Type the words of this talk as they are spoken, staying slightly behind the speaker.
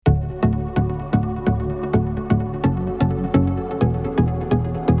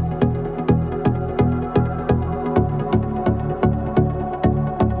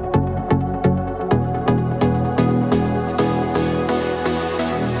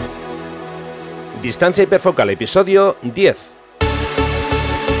Distancia hiperfocal, episodio 10.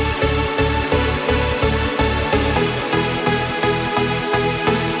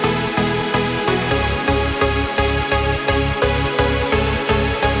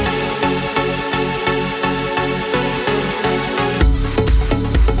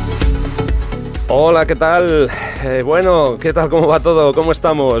 Hola, ¿qué tal? ¿Qué tal? ¿Cómo va todo? ¿Cómo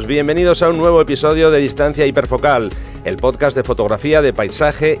estamos? Bienvenidos a un nuevo episodio de Distancia hiperfocal, el podcast de fotografía, de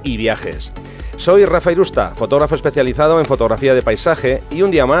paisaje y viajes. Soy Rafa Irusta, fotógrafo especializado en fotografía de paisaje, y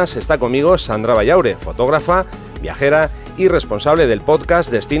un día más está conmigo Sandra Vallaure, fotógrafa, viajera y responsable del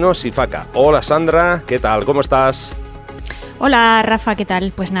podcast Destino Sifaca. Hola Sandra, ¿qué tal? ¿Cómo estás? Hola Rafa, ¿qué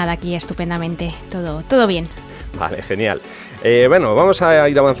tal? Pues nada, aquí estupendamente, todo bien. Vale, genial. Vamos a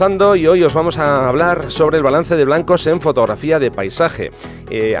ir avanzando y hoy os vamos a hablar sobre el balance de blancos en fotografía de paisaje.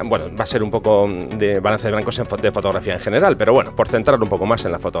 Va a ser un poco de balance de blancos de fotografía en general, pero bueno, por centrarlo un poco más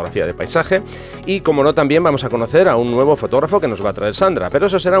en la fotografía de paisaje. Y como no, también vamos a conocer a un nuevo fotógrafo que nos va a traer Sandra, pero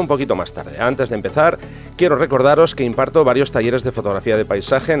eso será un poquito más tarde. Antes de empezar, quiero recordaros que imparto varios talleres de fotografía de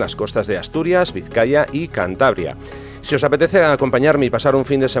paisaje en las costas de Asturias, Vizcaya y Cantabria. Si os apetece acompañarme y pasar un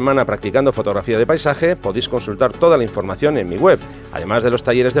fin de semana practicando fotografía de paisaje, podéis consultar toda la información en mi web. Además de los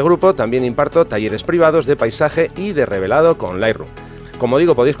talleres de grupo, también imparto talleres privados de paisaje y de revelado con Lightroom. Como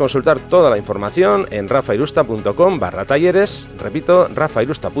digo, podéis consultar toda la información en rafairusta.com/talleres. Repito,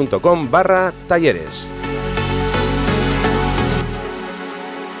 rafairusta.com/talleres.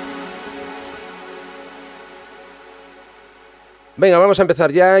 Venga, vamos a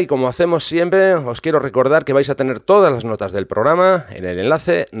empezar ya y como hacemos siempre, os quiero recordar que vais a tener todas las notas del programa en el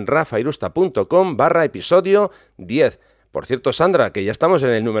enlace rafairusta.com/episodio 10. Por cierto, Sandra, que ya estamos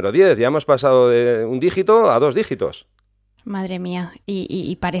en el número 10, ya hemos pasado de un dígito a 2 dígitos. Madre mía,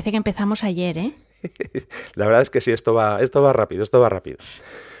 y parece que empezamos ayer, ¿eh? La verdad es que sí, esto va rápido.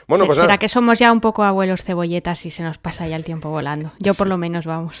 Bueno, pues ¿Será nada. Que somos ya un poco abuelos cebolletas y se nos pasa ya el tiempo volando? Yo por lo menos,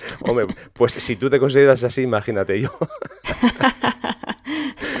 vamos. Hombre, pues si tú te consideras así, imagínate yo.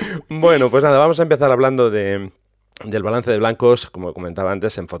 Bueno, pues nada, vamos a empezar hablando del balance de blancos, como comentaba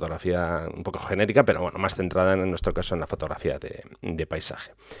antes, en fotografía un poco genérica, pero bueno, más centrada en nuestro caso en la fotografía de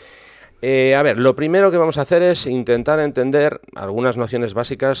paisaje. Lo primero que vamos a hacer es intentar entender algunas nociones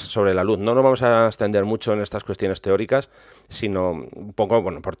básicas sobre la luz. No nos vamos a extender mucho en estas cuestiones teóricas, sino un poco,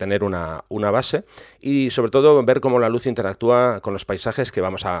 por tener una base y sobre todo ver cómo la luz interactúa con los paisajes que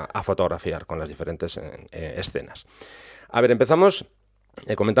vamos a fotografiar, con las diferentes escenas. Empezamos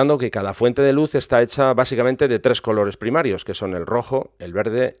comentando que cada fuente de luz está hecha básicamente de 3 colores primarios, que son el rojo, el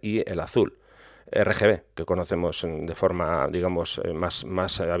verde y el azul. RGB, que conocemos de forma, digamos,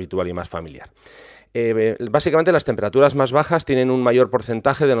 más habitual y más familiar. Básicamente las temperaturas más bajas tienen un mayor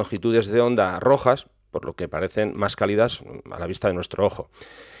porcentaje de longitudes de onda rojas, por lo que parecen más cálidas a la vista de nuestro ojo.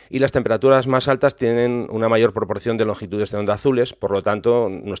 Y las temperaturas más altas tienen una mayor proporción de longitudes de onda azules, por lo tanto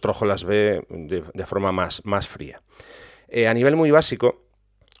nuestro ojo las ve de forma más fría. A nivel muy básico,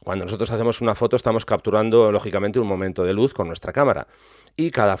 cuando nosotros hacemos una foto estamos capturando lógicamente un momento de luz con nuestra cámara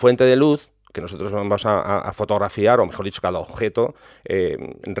y cada fuente de luz que nosotros vamos a fotografiar, o mejor dicho, cada objeto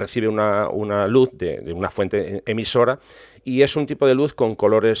recibe una luz de una fuente emisora y es un tipo de luz con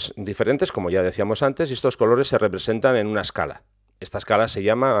colores diferentes, como ya decíamos antes, y estos colores se representan en una escala. Esta escala se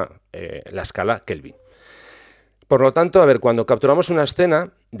llama la escala Kelvin. Por lo tanto, cuando capturamos una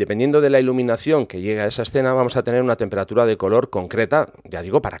escena, dependiendo de la iluminación que llegue a esa escena, vamos a tener una temperatura de color concreta, ya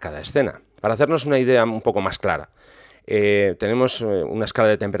digo, para cada escena. Para hacernos una idea un poco más clara, tenemos una escala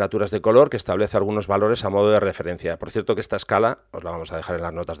de temperaturas de color que establece algunos valores a modo de referencia. Por cierto que esta escala os la vamos a dejar en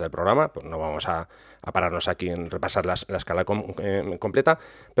las notas del programa, pues no vamos a pararnos aquí en repasar la escala completa,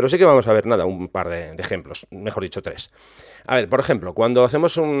 pero sí que vamos a ver un par de ejemplos, mejor dicho 3. Por ejemplo, cuando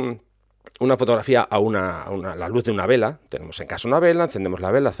hacemos una fotografía a la luz de una vela, tenemos en casa una vela, encendemos la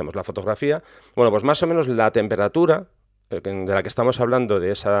vela, hacemos la fotografía, pues más o menos la temperatura de la que estamos hablando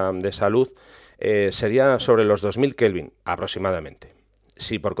de esa luz sería sobre los 2000 Kelvin aproximadamente.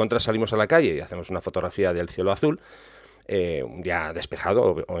 Si por contra salimos a la calle y hacemos una fotografía del cielo azul, ya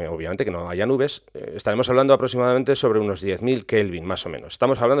despejado, obviamente que no haya nubes, estaremos hablando aproximadamente sobre unos 10.000 Kelvin más o menos.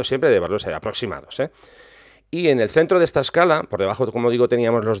 Estamos hablando siempre de valores aproximados, Y en el centro de esta escala, por debajo, como digo,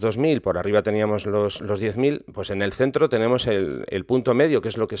 teníamos los 2000, por arriba teníamos los 10.000, pues en el centro tenemos el punto medio, que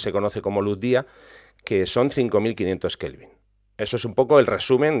es lo que se conoce como luz día, que son 5.500 Kelvin. Eso es un poco el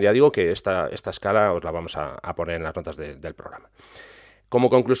resumen, ya digo que esta escala os la vamos a poner en las notas del programa. Como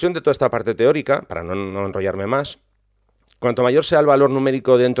conclusión de toda esta parte teórica, para no enrollarme más, cuanto mayor sea el valor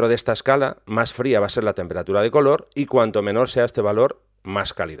numérico dentro de esta escala, más fría va a ser la temperatura de color y cuanto menor sea este valor,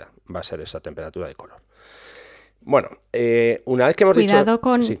 más cálida va a ser esa temperatura de color. Bueno, una vez que hemos Cuidado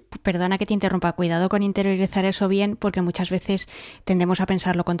con, Sí. perdona que te interrumpa, cuidado con interiorizar eso bien, porque muchas veces tendemos a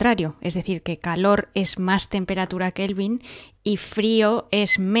pensar lo contrario, es decir, que calor es más temperatura Kelvin y frío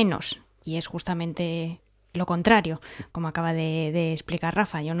es menos, y es justamente lo contrario, como acaba de explicar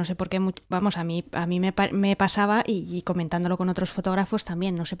Rafa. Yo no sé por qué, vamos, a mí me pasaba, y comentándolo con otros fotógrafos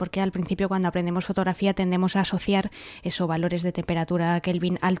también, no sé por qué al principio cuando aprendemos fotografía tendemos a asociar esos valores de temperatura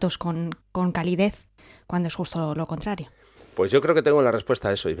Kelvin altos con calidez, cuando es justo lo contrario. Pues yo creo que tengo la respuesta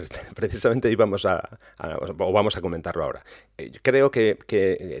a eso y precisamente vamos a comentarlo ahora. Creo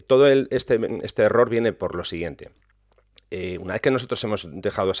que todo este error viene por lo siguiente. Una vez que nosotros hemos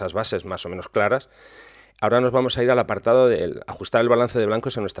dejado esas bases más o menos claras, ahora nos vamos a ir al apartado de ajustar el balance de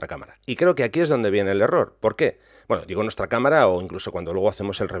blancos en nuestra cámara. Y creo que aquí es donde viene el error. ¿Por qué? Bueno, digo nuestra cámara o incluso cuando luego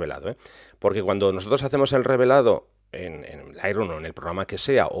hacemos el revelado, ¿eh? Porque cuando nosotros hacemos el revelado en Lightroom o en el programa que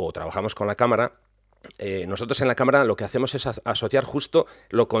sea o trabajamos con la cámara, nosotros en la cámara lo que hacemos es asociar justo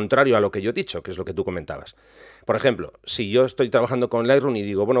lo contrario a lo que yo he dicho, que es lo que tú comentabas. Por ejemplo, si yo estoy trabajando con Lightroom y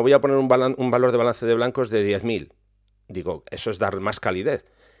digo, bueno, voy a poner un valor de balance de blancos de 10.000, digo, eso es dar más calidez.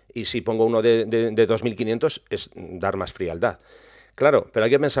 Y si pongo uno de 2.500 es dar más frialdad. Claro, pero hay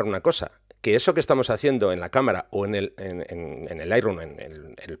que pensar una cosa, que eso que estamos haciendo en la cámara o en el Lightroom,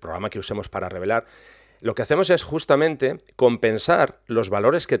 en el programa que usemos para revelar, lo que hacemos es justamente compensar los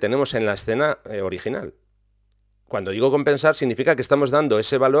valores que tenemos en la escena original. Cuando digo compensar, significa que estamos dando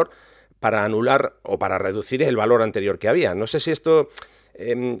ese valor para anular o para reducir el valor anterior que había. No sé si esto...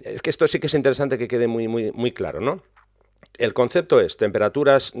 es que esto sí que es interesante que quede muy claro, ¿no? El concepto es,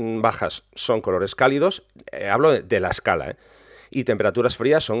 temperaturas bajas son colores cálidos, hablo de la escala, y temperaturas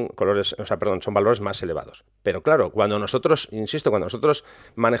frías son son valores más elevados. Pero claro, cuando nosotros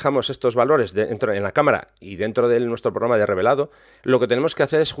manejamos estos valores en la cámara y dentro de nuestro programa de revelado, lo que tenemos que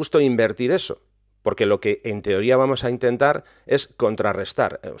hacer es justo invertir eso. Porque lo que en teoría vamos a intentar es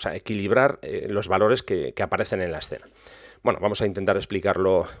contrarrestar, o sea, equilibrar los valores que aparecen en la escena. Bueno, vamos a intentar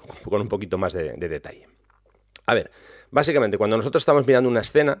explicarlo con un poquito más de detalle. A ver, básicamente, cuando nosotros estamos mirando una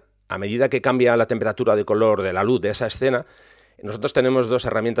escena, a medida que cambia la temperatura de color de la luz de esa escena, nosotros tenemos dos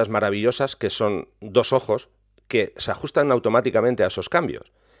herramientas maravillosas que son dos ojos que se ajustan automáticamente a esos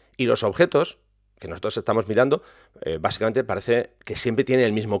cambios. Y los objetos que nosotros estamos mirando, básicamente parece que siempre tienen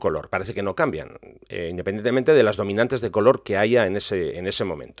el mismo color, parece que no cambian, independientemente de las dominantes de color que haya en ese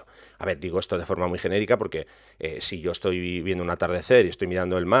momento. A ver, digo esto de forma muy genérica porque si yo estoy viendo un atardecer y estoy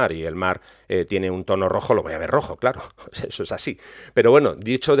mirando el mar y el mar tiene un tono rojo, lo voy a ver rojo, claro, eso es así. Pero bueno,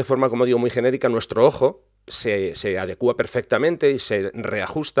 dicho de forma, como digo, muy genérica, nuestro ojo se adecúa perfectamente y se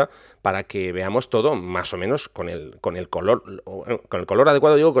reajusta para que veamos todo más o menos con el color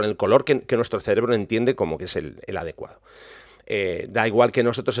adecuado, digo, con el color que nuestro cerebro entiende como que es el adecuado. Da igual que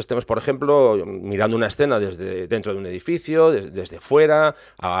nosotros estemos, por ejemplo, mirando una escena desde dentro de un edificio, desde fuera,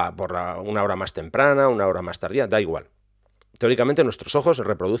 por una hora más temprana, una hora más tardía, da igual. Teóricamente nuestros ojos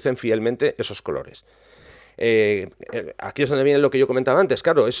reproducen fielmente esos colores. Aquí es donde viene lo que yo comentaba antes.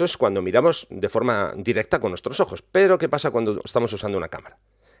 Claro, eso es cuando miramos de forma directa con nuestros ojos. Pero ¿qué pasa cuando estamos usando una cámara?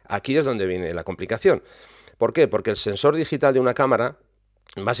 Aquí es donde viene la complicación. ¿Por qué? Porque el sensor digital de una cámara,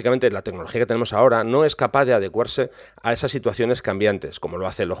 básicamente la tecnología que tenemos ahora, no es capaz de adecuarse a esas situaciones cambiantes, como lo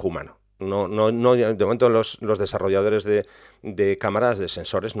hace el ojo humano. No, de momento los desarrolladores de cámaras, de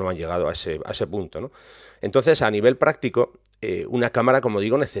sensores, no han llegado a ese punto, ¿no? Entonces, a nivel práctico, una cámara, como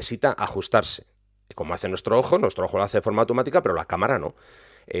digo, necesita ajustarse. Como hace nuestro ojo lo hace de forma automática, pero la cámara no.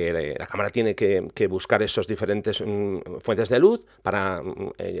 La cámara tiene que buscar esos diferentes fuentes de luz para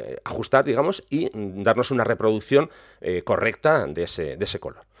ajustar, digamos, y darnos una reproducción correcta de ese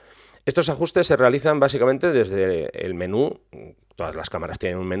color. Estos ajustes se realizan básicamente desde el menú. Todas las cámaras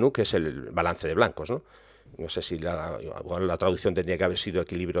tienen un menú que es el balance de blancos, ¿no? No sé si la traducción tendría que haber sido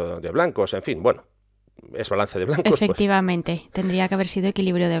equilibrio de blancos, en fin, bueno. Es balance de blancos. Efectivamente, pues tendría que haber sido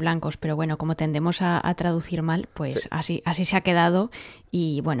equilibrio de blancos, pero bueno, como tendemos a traducir mal, pues sí. así se ha quedado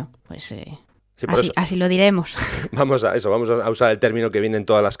y bueno, pues sí, así lo diremos. Vamos a usar el término que viene en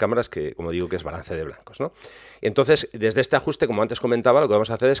todas las cámaras, que como digo que es balance de blancos, ¿no? Entonces, desde este ajuste, como antes comentaba, lo que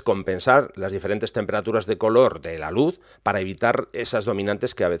vamos a hacer es compensar las diferentes temperaturas de color de la luz para evitar esas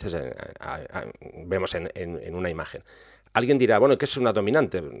dominantes que a veces vemos en una imagen. Alguien dirá, bueno, ¿qué es una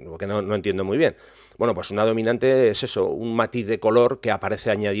dominante? Porque no entiendo muy bien. Bueno, pues una dominante es eso, un matiz de color que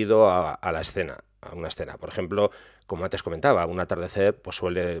aparece añadido a la escena, a una escena. Por ejemplo, como antes comentaba, un atardecer pues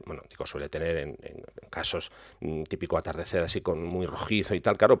suele tener en casos típico atardecer así con muy rojizo y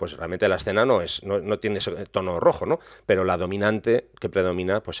tal, claro, pues realmente la escena no tiene ese tono rojo, ¿no? Pero la dominante que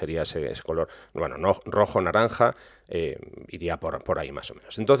predomina pues sería ese color, bueno, no rojo, naranja, iría por ahí más o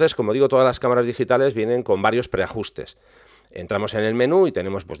menos. Entonces, como digo, todas las cámaras digitales vienen con varios preajustes. Entramos en el menú y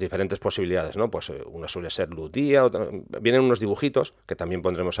tenemos pues diferentes posibilidades, ¿no? Pues uno suele ser luz día, vienen unos dibujitos, que también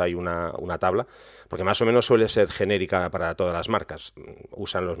pondremos ahí una tabla, porque más o menos suele ser genérica para todas las marcas,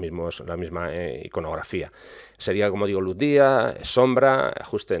 usan la misma iconografía. Sería, como digo, luz día, sombra,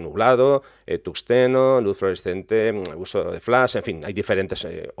 ajuste nublado, tuxteno, luz fluorescente, uso de flash, en fin, hay diferentes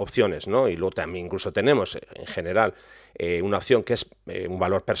opciones, ¿no? Y luego también incluso tenemos, en general, una opción que es un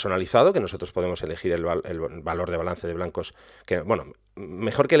valor personalizado, que nosotros podemos elegir el valor de balance de blancos, que, bueno,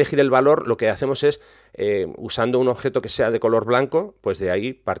 mejor que elegir el valor, lo que hacemos es, usando un objeto que sea de color blanco, pues de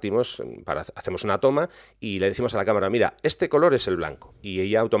ahí partimos, hacemos una toma y le decimos a la cámara, mira, este color es el blanco, y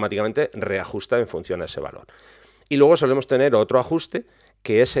ella automáticamente reajusta en función a ese valor. Y luego solemos tener otro ajuste,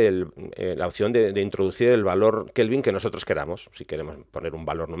 que es la opción de introducir el valor Kelvin que nosotros queramos. Si queremos poner un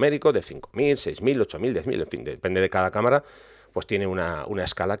valor numérico de 5.000, 6.000, 8.000, 10.000, en fin, depende de cada cámara, pues tiene una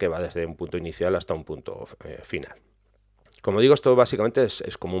escala que va desde un punto inicial hasta un punto final. Como digo, esto básicamente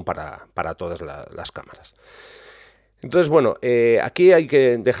es común para todas las cámaras. Entonces, bueno, aquí hay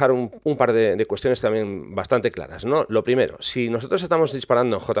que dejar un par de cuestiones también bastante claras, ¿no? Lo primero, si nosotros estamos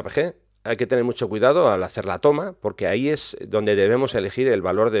disparando en JPG, hay que tener mucho cuidado al hacer la toma, porque ahí es donde debemos elegir el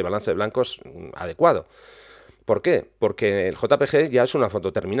valor de balance de blancos adecuado. ¿Por qué? Porque el JPG ya es una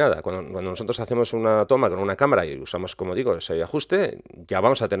foto terminada. Cuando nosotros hacemos una toma con una cámara y usamos, como digo, ese ajuste, ya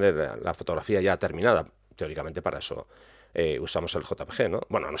vamos a tener la fotografía ya terminada. Teóricamente para eso usamos el JPG, ¿no?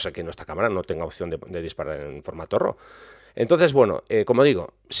 Bueno, a no ser que nuestra cámara no tenga opción de disparar en formato RAW. Entonces, bueno, como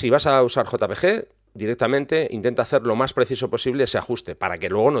digo, si vas a usar JPG, directamente intenta hacer lo más preciso posible ese ajuste para que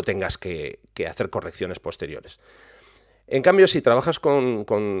luego no tengas que hacer correcciones posteriores. En cambio, si trabajas con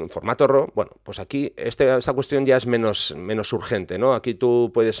formato RAW, bueno, pues aquí esta cuestión ya es menos urgente, ¿no? Aquí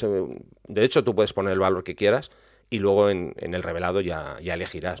tú puedes, de hecho, tú puedes poner el valor que quieras y luego en el revelado ya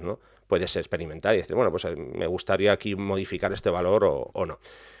elegirás, ¿no? Puedes experimentar y decir, bueno, pues me gustaría aquí modificar este valor o no.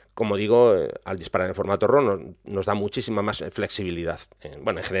 Como digo, al disparar en formato RAW nos da muchísima más flexibilidad.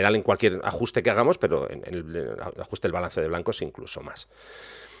 Bueno, en general en cualquier ajuste que hagamos, pero en el ajuste del balance de blancos incluso más.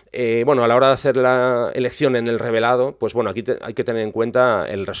 Bueno, a la hora de hacer la elección en el revelado, pues bueno, aquí hay que tener en cuenta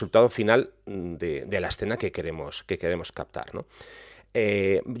el resultado final de la escena que queremos captar, ¿no?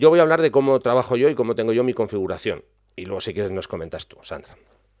 Yo voy a hablar de cómo trabajo yo y cómo tengo yo mi configuración. Y luego, si quieres, nos comentas tú, Sandra.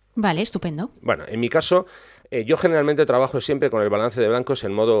 Vale, estupendo. Bueno, en mi caso, yo generalmente trabajo siempre con el balance de blancos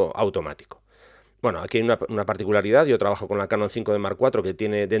en modo automático. Bueno, aquí hay una particularidad. Yo trabajo con la Canon 5D Mark IV, que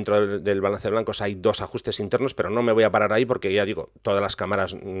tiene dentro del balance de blancos hay dos ajustes internos, pero no me voy a parar ahí porque ya digo, todas las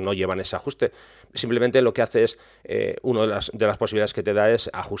cámaras no llevan ese ajuste. Simplemente lo que hace es, una de las posibilidades que te da es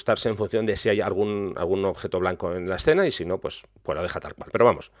ajustarse en función de si hay algún objeto blanco en la escena y si no, pues lo deja tal cual. Pero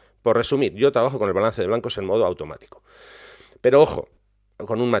vamos, por resumir, yo trabajo con el balance de blancos en modo automático. Pero ojo,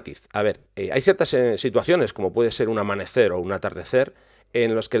 con un matiz. A ver, hay ciertas situaciones, como puede ser un amanecer o un atardecer,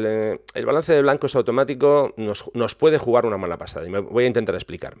 en los que el balance de blancos automático nos puede jugar una mala pasada. Y me voy a intentar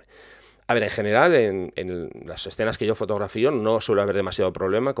explicarme. A ver, en general, en las escenas que yo fotografío no suele haber demasiado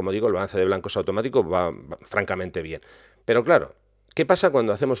problema. Como digo, el balance de blancos automático va francamente bien. Pero claro, ¿qué pasa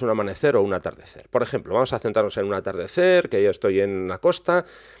cuando hacemos un amanecer o un atardecer? Por ejemplo, vamos a centrarnos en un atardecer, que yo estoy en la costa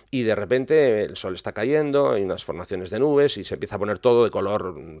y de repente el sol está cayendo, hay unas formaciones de nubes y se empieza a poner todo de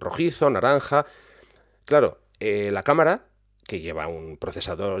color rojizo, naranja. Claro, la cámara, que lleva un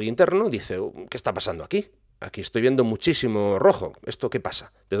procesador interno, dice, ¿qué está pasando aquí? Aquí estoy viendo muchísimo rojo. ¿Esto qué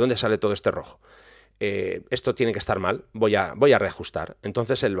pasa? ¿De dónde sale todo este rojo? Esto tiene que estar mal, voy a reajustar.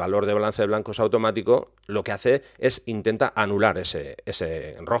 Entonces el valor de balance de blancos automático lo que hace es intenta anular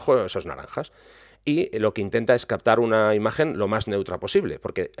ese rojo, esos naranjas. Y lo que intenta es captar una imagen lo más neutra posible,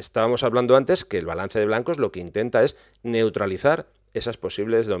 porque estábamos hablando antes que el balance de blancos lo que intenta es neutralizar esas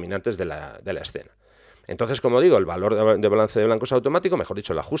posibles dominantes de la escena. Entonces, como digo, el valor de balance de blancos automático, mejor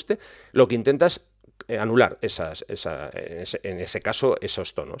dicho, el ajuste, lo que intenta es anular en ese caso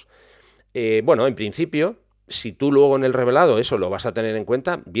esos tonos. Bueno, en principio, si tú luego en el revelado eso lo vas a tener en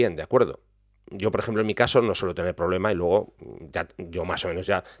cuenta, bien, de acuerdo. Yo, por ejemplo, en mi caso no suelo tener problema y luego yo más o menos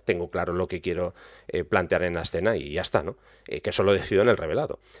ya tengo claro lo que quiero plantear en la escena y ya está, ¿no? Que eso lo decido en el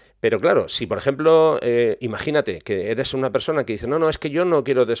revelado. Pero claro, si por ejemplo, imagínate que eres una persona que dice, no, es que yo no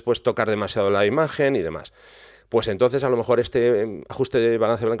quiero después tocar demasiado la imagen y demás, pues entonces a lo mejor este ajuste de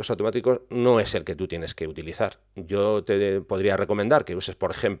balance de blancos automáticos no es el que tú tienes que utilizar. Yo te podría recomendar que uses,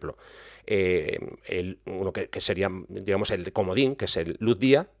 por ejemplo, uno que sería, digamos, el comodín, que es el luz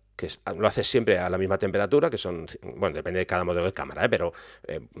día, que lo haces siempre a la misma temperatura, que son, bueno, depende de cada modelo de cámara, pero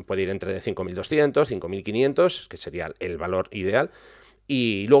puede ir entre 5.200, 5.500, que sería el valor ideal.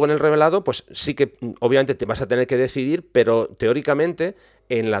 Y luego en el revelado, pues sí que obviamente te vas a tener que decidir, pero teóricamente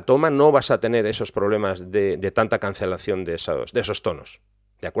en la toma no vas a tener esos problemas de tanta cancelación de esos tonos.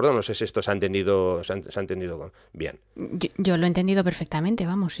 ¿De acuerdo? No sé si esto se ha entendido bien. Yo lo he entendido perfectamente,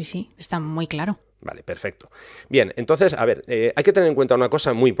 vamos, sí, está muy claro. Vale, perfecto. Bien, entonces, a ver, hay que tener en cuenta una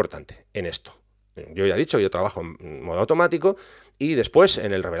cosa muy importante en esto. Yo ya he dicho, yo trabajo en modo automático y después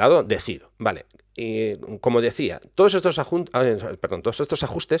en el revelado decido. Vale, y como decía, todos estos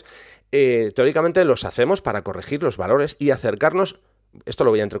ajustes teóricamente los hacemos para corregir los valores y acercarnos, esto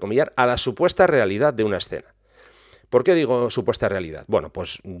lo voy a entrecomillar, a la supuesta realidad de una escena. ¿Por qué digo supuesta realidad? Bueno,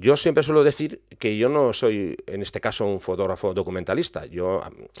 pues yo siempre suelo decir que yo no soy, en este caso, un fotógrafo documentalista.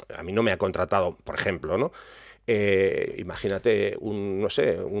 A mí no me ha contratado, por ejemplo, ¿no? Imagínate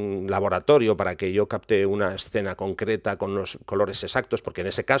un laboratorio para que yo capte una escena concreta con los colores exactos, porque en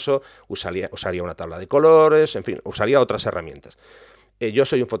ese caso usaría una tabla de colores, en fin, usaría otras herramientas. Yo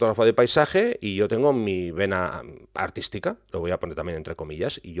soy un fotógrafo de paisaje y yo tengo mi vena artística, lo voy a poner también entre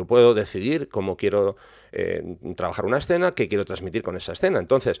comillas, y yo puedo decidir cómo quiero trabajar una escena, qué quiero transmitir con esa escena.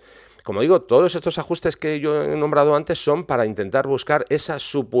 Entonces, como digo, todos estos ajustes que yo he nombrado antes son para intentar buscar esa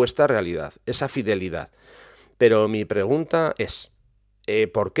supuesta realidad, esa fidelidad. Pero mi pregunta es,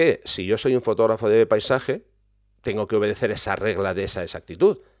 ¿por qué, si yo soy un fotógrafo de paisaje, tengo que obedecer esa regla de esa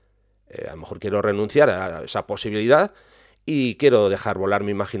exactitud? A lo mejor quiero renunciar a esa posibilidad y quiero dejar volar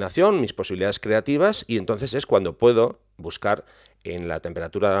mi imaginación, mis posibilidades creativas, y entonces es cuando puedo buscar en la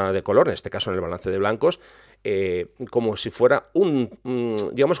temperatura de color, en este caso en el balance de blancos, como si fuera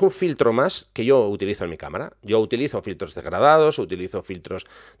digamos un filtro más que yo utilizo en mi cámara. Yo utilizo filtros degradados, utilizo filtros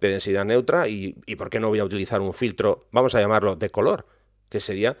de densidad neutra, y ¿por qué no voy a utilizar un filtro, vamos a llamarlo, de color, que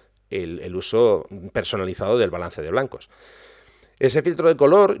sería el uso personalizado del balance de blancos? Ese filtro de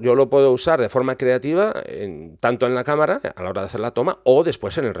color yo lo puedo usar de forma creativa, tanto en la cámara, a la hora de hacer la toma, o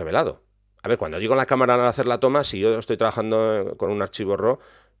después en el revelado. A ver, cuando digo en la cámara al hacer la toma, si yo estoy trabajando con un archivo RAW,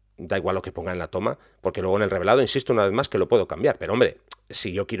 da igual lo que ponga en la toma, porque luego en el revelado, insisto una vez más, que lo puedo cambiar. Pero hombre,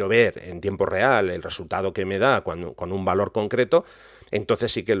 si yo quiero ver en tiempo real el resultado que me da con un valor concreto,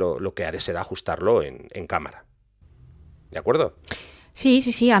 entonces sí que lo que haré será ajustarlo en cámara. ¿De acuerdo?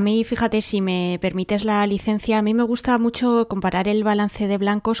 Sí, a mí, fíjate, si me permites la licencia, a mí me gusta mucho comparar el balance de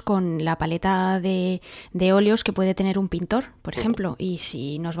blancos con la paleta de óleos que puede tener un pintor, por ejemplo. Y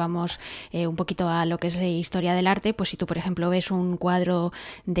si nos vamos un poquito a lo que es historia del arte, pues si tú, por ejemplo, ves un cuadro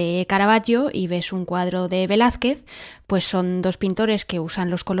de Caravaggio y ves un cuadro de Velázquez, pues son dos pintores que usan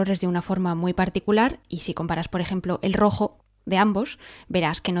los colores de una forma muy particular, y si comparas, por ejemplo, el rojo de ambos,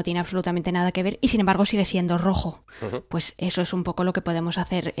 verás que no tiene absolutamente nada que ver y sin embargo sigue siendo rojo. Uh-huh. Pues eso es un poco lo que podemos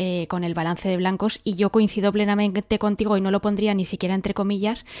hacer con el balance de blancos, y yo coincido plenamente contigo, y no lo pondría ni siquiera entre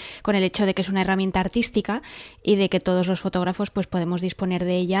comillas, con el hecho de que es una herramienta artística y de que todos los fotógrafos pues podemos disponer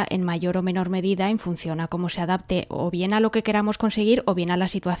de ella en mayor o menor medida en función a cómo se adapte o bien a lo que queramos conseguir o bien a la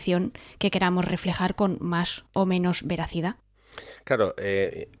situación que queramos reflejar con más o menos veracidad. Claro,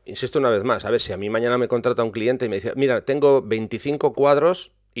 insisto una vez más, a ver, si a mí mañana me contrata un cliente y me dice, mira, tengo 25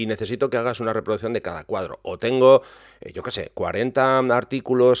 cuadros y necesito que hagas una reproducción de cada cuadro, o tengo, 40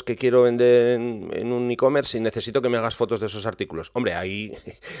 artículos que quiero vender en un e-commerce y necesito que me hagas fotos de esos artículos. Hombre, ahí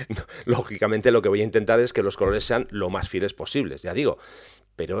lógicamente lo que voy a intentar es que los colores sean lo más fieles posibles, ya digo,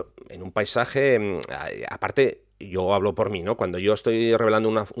 pero en un paisaje, aparte, yo hablo por mí, ¿no? Cuando yo estoy revelando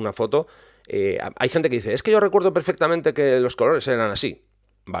una foto, hay gente que dice, es que yo recuerdo perfectamente que los colores eran así,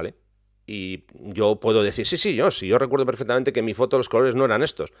 ¿vale? Y yo puedo decir, sí, yo recuerdo perfectamente que en mi foto los colores no eran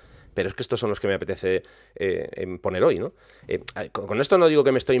estos, pero es que estos son los que me apetece poner hoy, ¿no? Con esto no digo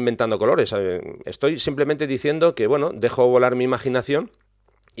que me estoy inventando colores, estoy simplemente diciendo que, bueno, dejo volar mi imaginación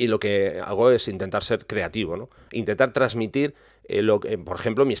y lo que hago es intentar ser creativo, ¿no? Intentar transmitir por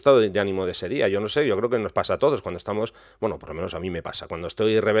ejemplo, mi estado de ánimo de ese día. Yo no sé, yo creo que nos pasa a todos cuando estamos, bueno, por lo menos a mí me pasa, cuando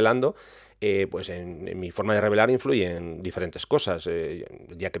estoy revelando, pues en mi forma de revelar influyen diferentes cosas, el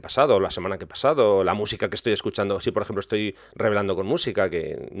día que he pasado, la semana que he pasado, la música que estoy escuchando. Si por ejemplo estoy revelando con música,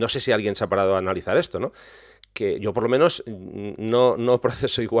 que no sé si alguien se ha parado a analizar esto, ¿no? Que yo por lo menos no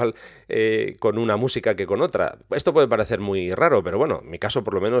proceso igual con una música que con otra. Esto puede parecer muy raro, pero bueno, en mi caso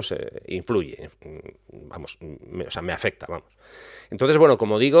por lo menos influye, vamos, me afecta, vamos. Entonces, bueno,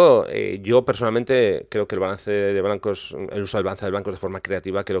 como digo, yo personalmente creo que el uso del balance de blancos de forma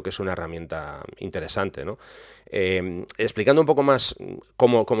creativa creo que es una herramienta interesante, ¿no? Explicando un poco más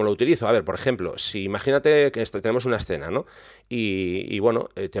cómo lo utilizo. A ver, por ejemplo, si imagínate que tenemos una escena, ¿no? Y bueno,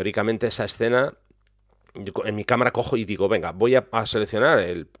 teóricamente esa escena en mi cámara cojo y digo, venga, voy a seleccionar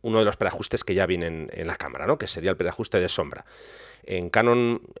uno de los preajustes que ya vienen en la cámara, ¿no? Que sería el preajuste de sombra. En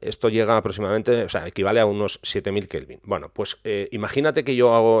Canon esto llega aproximadamente, o sea, equivale a unos 7000 Kelvin. Bueno, pues imagínate que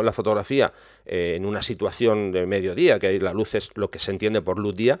yo hago la fotografía en una situación de mediodía, que la luz es lo que se entiende por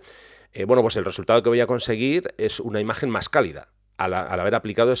luz día. Bueno, pues el resultado que voy a conseguir es una imagen más cálida al haber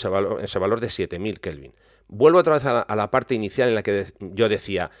aplicado ese valor de 7000 Kelvin. Vuelvo otra vez a la parte inicial en la que yo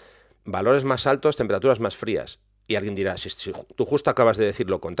decía valores más altos, temperaturas más frías. Y alguien dirá, si tú justo acabas de decir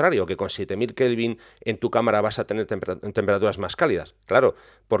lo contrario, que con 7000 Kelvin en tu cámara vas a tener temperaturas más cálidas. Claro,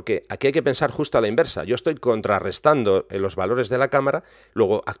 porque aquí hay que pensar justo a la inversa. Yo estoy contrarrestando los valores de la cámara,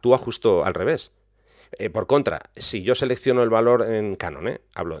 luego actúa justo al revés. Por contra, si yo selecciono el valor en Canon,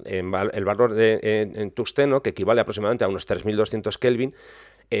 hablo el valor en tungsteno, que equivale aproximadamente a unos 3200 Kelvin,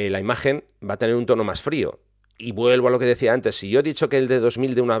 la imagen va a tener un tono más frío. Y vuelvo a lo que decía antes, si yo he dicho que el de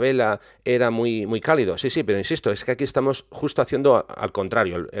 2000 de una vela era muy, muy cálido, sí, pero insisto, es que aquí estamos justo haciendo al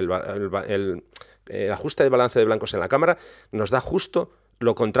contrario. El ajuste de balance de blancos en la cámara nos da justo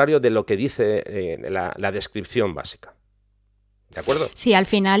lo contrario de lo que dice la descripción básica. ¿De acuerdo? Sí, al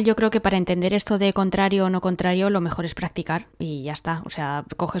final yo creo que para entender esto de contrario o no contrario, lo mejor es practicar y ya está. O sea,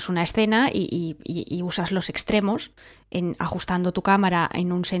 coges una escena y usas los extremos ajustando tu cámara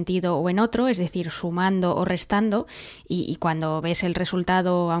en un sentido o en otro, es decir, sumando o restando, y cuando ves el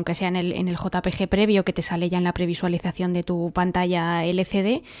resultado, aunque sea en el JPG previo que te sale ya en la previsualización de tu pantalla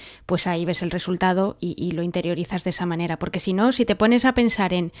LCD, pues ahí ves el resultado y lo interiorizas de esa manera. Porque si no, si te pones a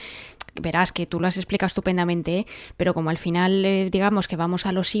pensar verás que tú lo has explicado estupendamente, pero como al final digamos que vamos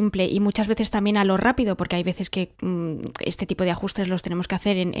a lo simple y muchas veces también a lo rápido, porque hay veces que este tipo de ajustes los tenemos que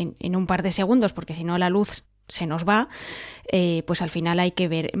hacer en un par de segundos, porque si no la luz se nos va, pues al final hay que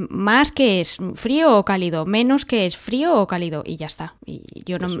ver más que es frío o cálido, menos que es frío o cálido, y ya está. Y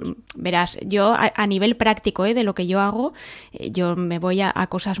yo no, verás, yo a nivel práctico de lo que yo hago, yo me voy a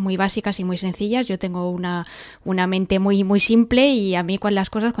cosas muy básicas y muy sencillas. Yo tengo una mente muy, muy simple, y a mí con las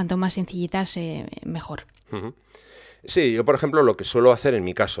cosas cuanto más sencillitas mejor. Uh-huh. Sí, yo por ejemplo lo que suelo hacer en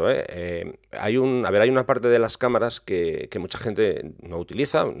mi caso, hay una parte de las cámaras que mucha gente no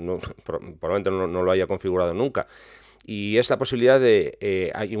utiliza, probablemente no lo haya configurado nunca, y es la posibilidad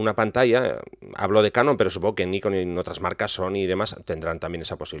hay una pantalla, hablo de Canon, pero supongo que en Nikon y en otras marcas, Sony y demás tendrán también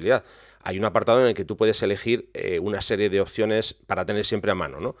esa posibilidad. Hay un apartado en el que tú puedes elegir una serie de opciones para tener siempre a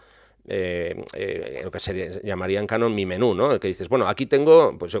mano, ¿no? Lo que se llamaría en Canon mi menú, ¿no? El que dices, bueno, aquí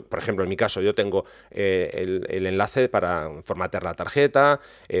tengo, pues yo, por ejemplo, en mi caso, yo tengo el enlace para formatear la tarjeta,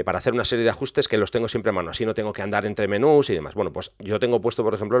 para hacer una serie de ajustes que los tengo siempre a mano, así no tengo que andar entre menús y demás. Bueno, pues yo tengo puesto,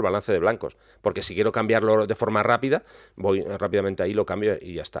 por ejemplo, el balance de blancos, porque si quiero cambiarlo de forma rápida, voy rápidamente ahí, lo cambio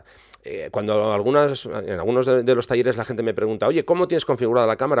y ya está. Cuando en algunos de los talleres la gente me pregunta, oye, ¿cómo tienes configurada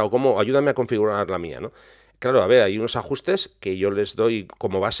la cámara? O ayúdame a configurar la mía, ¿no? Claro, a ver, hay unos ajustes que yo les doy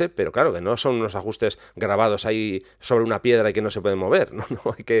como base, pero claro, que no son unos ajustes grabados ahí sobre una piedra y que no se pueden mover, ¿no?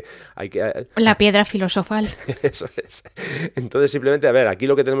 Hay que La piedra filosofal. Eso es. Entonces, simplemente, a ver, aquí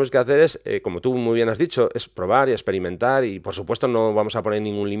lo que tenemos que hacer es, como tú muy bien has dicho, es probar y experimentar, y por supuesto no vamos a poner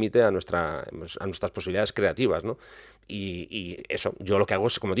ningún límite a nuestras posibilidades creativas, ¿no? Y eso, yo lo que hago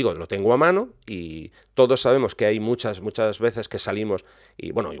es, como digo, lo tengo a mano, y todos sabemos que hay muchas veces que salimos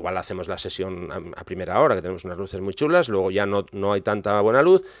y, bueno, igual hacemos la sesión a primera hora, que tenemos unas luces muy chulas, luego ya no hay tanta buena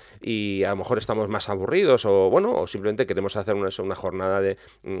luz y a lo mejor estamos más aburridos o simplemente queremos hacer una jornada de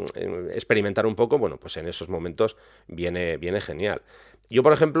experimentar un poco. Bueno, pues en esos momentos viene genial. Yo,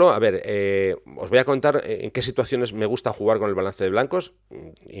 por ejemplo, a ver, os voy a contar en qué situaciones me gusta jugar con el balance de blancos.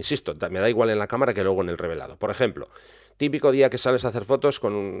 Insisto, me da igual en la cámara que luego en el revelado. Por ejemplo, típico día que sales a hacer fotos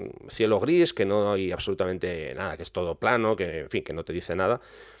con un cielo gris, que no hay absolutamente nada, que es todo plano, que en fin, que no te dice nada.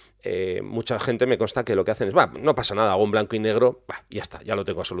 Mucha gente me consta que lo que hacen es, no pasa nada, hago un blanco y negro, ya está, ya lo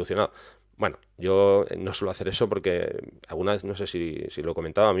tengo solucionado. Bueno, yo no suelo hacer eso porque alguna vez, no sé si lo he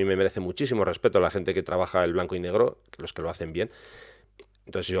comentado, a mí me merece muchísimo respeto a la gente que trabaja el blanco y negro, los que lo hacen bien.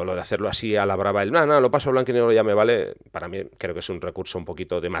 Entonces yo lo de hacerlo así a la brava, lo paso a blanco y negro ya me vale, para mí creo que es un recurso un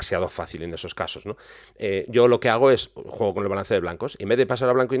poquito demasiado fácil en esos casos, ¿no? Yo lo que hago es, juego con el balance de blancos, y en vez de pasar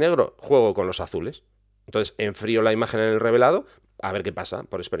a blanco y negro, juego con los azules. Entonces enfrío la imagen en el revelado, a ver qué pasa,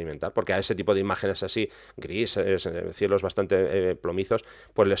 por experimentar, porque a ese tipo de imágenes así, grises, cielos bastante plomizos,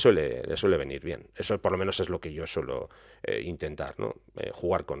 pues le suele venir bien. Eso por lo menos es lo que yo suelo intentar, ¿no?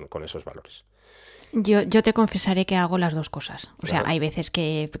 Jugar con esos valores. Yo te confesaré que hago las dos cosas. O sea, Claro. hay veces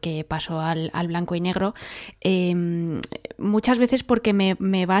que paso al blanco y negro. Muchas veces porque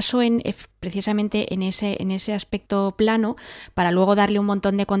me baso precisamente en ese aspecto plano para luego darle un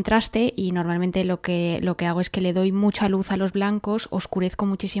montón de contraste, y normalmente lo que hago es que le doy mucha luz a los blancos, oscurezco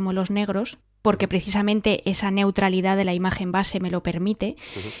muchísimo los negros, porque precisamente esa neutralidad de la imagen base me lo permite.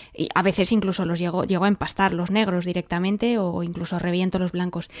 Y a veces incluso los llego a empastar los negros directamente o incluso reviento los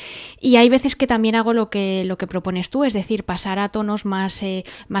blancos. Y hay veces que también hago lo que propones tú, es decir, pasar a tonos más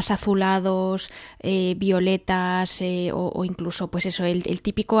azulados, violetas o incluso pues eso, el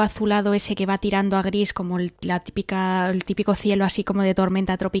típico azulado ese que va tirando a gris como el típico cielo así como de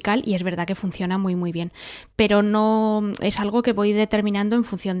tormenta tropical, y es verdad que funciona muy muy bien. Pero no es algo que voy determinando en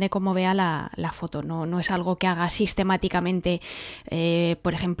función de cómo vea la foto, no es algo que haga sistemáticamente,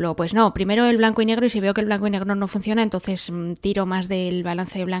 por ejemplo, pues no, primero el blanco y negro, y si veo que el blanco y negro no funciona, entonces tiro más del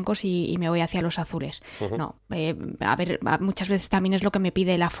balance de blancos y me voy hacia los azules. No, a ver, muchas veces también es lo que me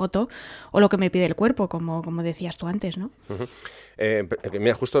pide la foto o lo que me pide el cuerpo, como decías tú antes, ¿no?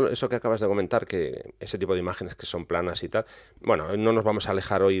 Mira, justo eso que acabas de comentar, que ese tipo de imágenes que son planas y tal, bueno, no nos vamos a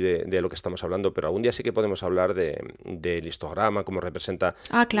alejar hoy de lo que estamos hablando, pero algún día sí que podemos hablar del histograma, cómo representa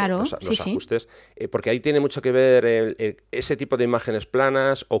claro, los sí, ajustes, porque ahí tiene mucho que ver ese tipo de imágenes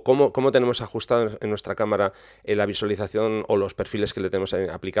planas o cómo tenemos ajustado en nuestra cámara la visualización o los perfiles que le tenemos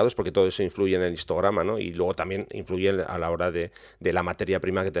aplicados, porque todo eso influye en el histograma, ¿no? Y luego también influye a la hora de la materia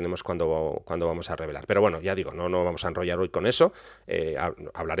prima que tenemos cuando vamos a revelar. Pero bueno, ya digo, no vamos a enrollar hoy con eso.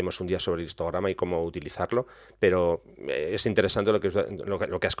 Hablaremos un día sobre el histograma y cómo utilizarlo, pero es interesante lo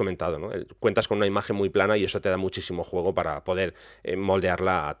que has comentado, ¿no? Cuentas con una imagen muy plana y eso te da muchísimo juego para poder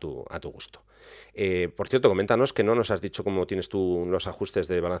moldearla a tu gusto. Por cierto, coméntanos que no nos has dicho cómo tienes tú los ajustes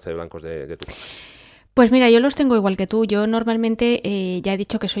de balance de blancos de tu cámara. Pues mira, yo los tengo igual que tú. Yo normalmente ya he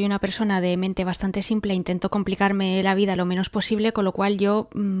dicho que soy una persona de mente bastante simple, intento complicarme la vida lo menos posible, con lo cual yo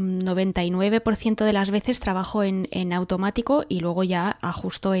 99% de las veces trabajo en automático y luego ya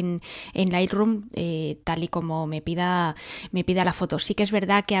ajusto en Lightroom tal y como me pida la foto. Sí que es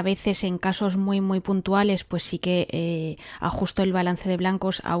verdad que a veces en casos muy muy puntuales pues sí que ajusto el balance de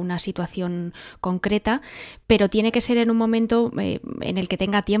blancos a una situación concreta, pero tiene que ser en un momento en el que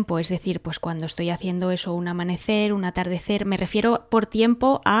tenga tiempo, es decir, pues cuando estoy haciendo eso, un amanecer, un atardecer, me refiero por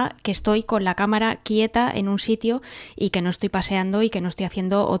tiempo a que estoy con la cámara quieta en un sitio y que no estoy paseando y que no estoy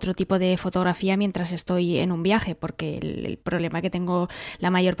haciendo otro tipo de fotografía mientras estoy en un viaje, porque el problema que tengo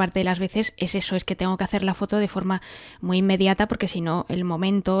la mayor parte de las veces es eso, es que tengo que hacer la foto de forma muy inmediata porque si no el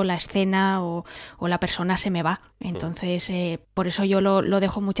momento, la escena o la persona se me va. Entonces por eso yo lo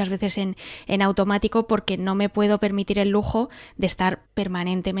dejo muchas veces en automático, porque no me puedo permitir el lujo de estar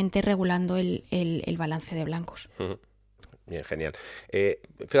permanentemente regulando el balance de blancos. Bien, genial.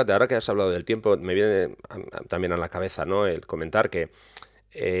 Fíjate, ahora que has hablado del tiempo, me viene también a la cabeza, ¿no?, el comentar que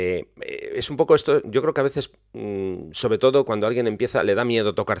es un poco esto. Yo creo que a veces, sobre todo cuando alguien empieza, le da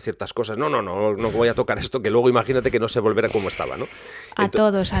miedo tocar ciertas cosas. No voy a tocar esto, que luego imagínate que no se volverá como estaba, ¿no? A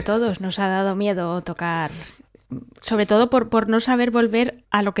todos nos ha dado miedo tocar. Sobre todo por no saber volver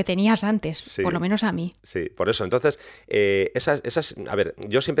a lo que tenías antes, sí, por lo menos a mí. Sí, por eso. Entonces, a ver,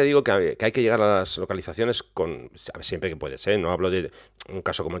 yo siempre digo que hay que llegar a las localizaciones siempre que puedes, ¿eh? No hablo de un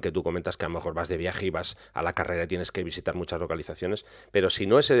caso como el que tú comentas, que a lo mejor vas de viaje y vas a la carrera y tienes que visitar muchas localizaciones, pero si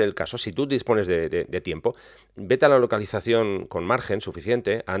no es el caso, si tú dispones de tiempo, vete a la localización con margen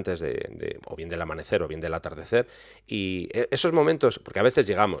suficiente antes o bien del amanecer o bien del atardecer, y esos momentos, porque a veces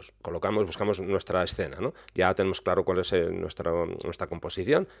llegamos, buscamos nuestra escena, ¿no? Ya tenemos claro cuál es nuestra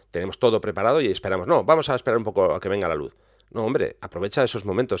composición, tenemos todo preparado y esperamos. No, vamos a esperar un poco a que venga la luz. No, hombre, aprovecha esos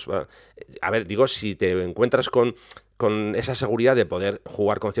momentos. A ver, digo, si te encuentras con esa seguridad de poder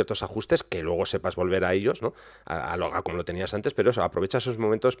jugar con ciertos ajustes, que luego sepas volver a ellos, ¿no? A como lo tenías antes, pero eso, aprovecha esos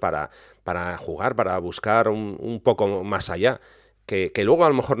momentos para jugar, para buscar un poco más allá, que luego a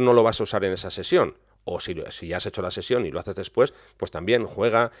lo mejor no lo vas a usar en esa sesión. O si ya has hecho la sesión y lo haces después, pues también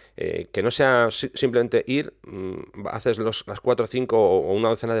juega, que no sea simplemente ir, haces las 4 o 5 o una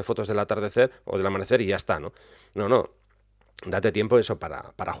docena de fotos del atardecer o del amanecer y ya está, ¿no? No, date tiempo eso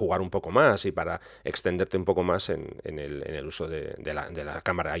para jugar un poco más y para extenderte un poco más en el uso de la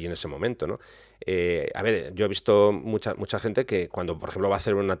cámara ahí en ese momento, ¿no? A ver, yo he visto mucha gente que cuando, por ejemplo, va a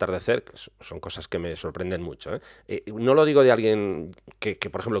hacer un atardecer, que son cosas que me sorprenden mucho, ¿eh? No lo digo de alguien que,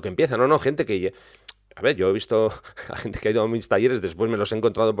 por ejemplo, que empieza, no, gente que... A ver, yo he visto a gente que ha ido a mis talleres, después me los he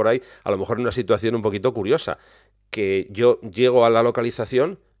encontrado por ahí, a lo mejor en una situación un poquito curiosa, que yo llego a la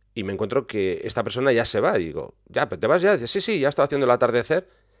localización y me encuentro que esta persona ya se va, y digo, ¿ya, pero te vas ya? Dice, sí, ya está haciendo el atardecer.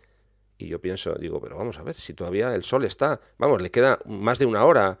 Y yo digo, pero vamos a ver, si todavía el sol está, vamos, le queda más de 1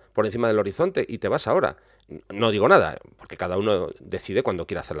 hora por encima del horizonte y te vas ahora. No digo nada, porque cada uno decide cuando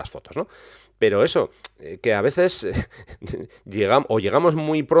quiere hacer las fotos, ¿no? Pero eso, que a veces llegamos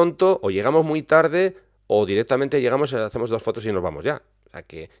muy pronto o llegamos muy tarde o directamente llegamos, hacemos 2 fotos y nos vamos ya. O sea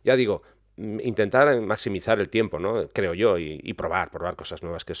que, ya digo, intentar maximizar el tiempo, ¿no? Creo yo, y probar cosas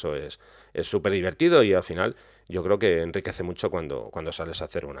nuevas, que eso es súper divertido y al final yo creo que enriquece mucho cuando sales a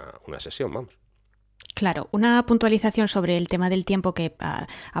hacer una sesión, vamos. Claro, una puntualización sobre el tema del tiempo que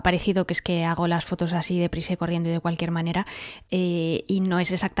ha parecido que es que hago las fotos así deprisa y corriendo y de cualquier manera, y no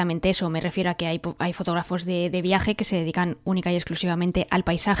es exactamente eso. Me refiero a que hay fotógrafos de viaje que se dedican única y exclusivamente al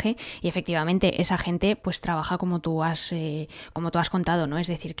paisaje y efectivamente esa gente pues trabaja como tú has contado, ¿no? Es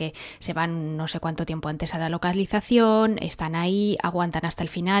decir, que se van no sé cuánto tiempo antes a la localización, están ahí, aguantan hasta el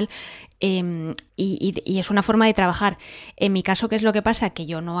final, y es una forma de trabajar. En mi caso, ¿qué es lo que pasa? Que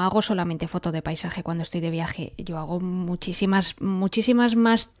yo no hago solamente fotos de paisaje cuando estoy de viaje, yo hago muchísimas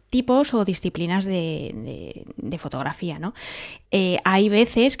más tipos o disciplinas de fotografía, ¿no? Hay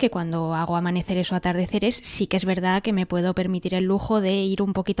veces que cuando hago amaneceres o atardeceres sí que es verdad que me puedo permitir el lujo de ir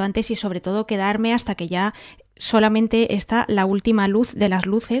un poquito antes y sobre todo quedarme hasta que ya solamente está la última luz de las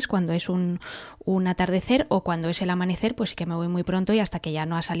luces cuando es un atardecer, o cuando es el amanecer pues sí que me voy muy pronto y hasta que ya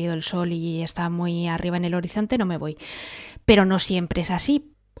no ha salido el sol y está muy arriba en el horizonte no me voy. Pero no siempre es así.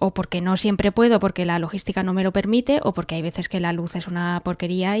 O porque no siempre puedo, porque la logística no me lo permite, o porque hay veces que la luz es una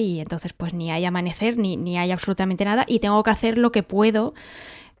porquería y entonces pues ni hay amanecer, ni hay absolutamente nada y tengo que hacer lo que puedo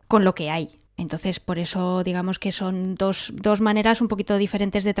con lo que hay. Entonces por eso digamos que son dos maneras un poquito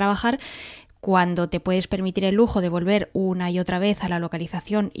diferentes de trabajar. Cuando te puedes permitir el lujo de volver una y otra vez a la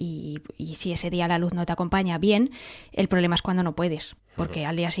localización y si ese día la luz no te acompaña, bien. El problema es cuando no puedes, porque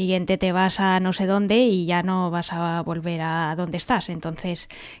al día siguiente te vas a no sé dónde y ya no vas a volver a donde estás. Entonces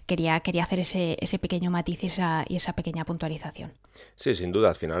quería hacer ese pequeño matiz y esa pequeña puntualización. Sí, sin duda,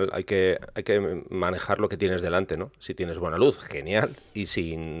 al final hay que manejar lo que tienes delante, ¿no? Si tienes buena luz, genial, y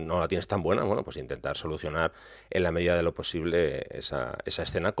si no la tienes tan buena, bueno, pues intentar solucionar en la medida de lo posible esa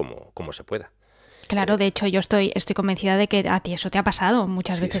escena como se pueda. Claro, de hecho yo estoy convencida de que a ti eso te ha pasado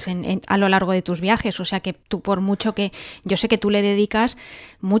muchas veces a lo largo de tus viajes, o sea que tú, por mucho que yo sé que tú le dedicas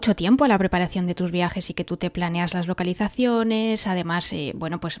mucho tiempo a la preparación de tus viajes y que tú te planeas las localizaciones, además,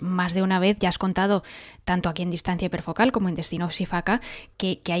 bueno, pues más de una vez ya has contado, tanto aquí en Distancia Hiperfocal como en Destino Sifaca,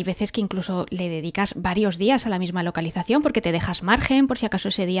 que hay veces que incluso le dedicas varios días a la misma localización porque te dejas margen por si acaso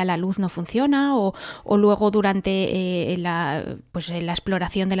ese día la luz no funciona o luego durante la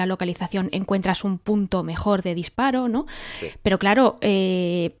exploración de la localización encuentras un punto mejor de disparo, ¿no? Sí. Pero claro,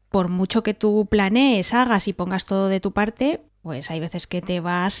 por mucho que tú planees, hagas y pongas todo de tu parte, pues hay veces que te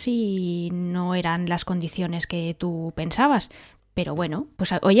vas y no eran las condiciones que tú pensabas. Pero bueno,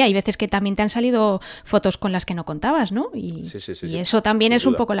 pues oye, hay veces que también te han salido fotos con las que no contabas, ¿no? Y eso también es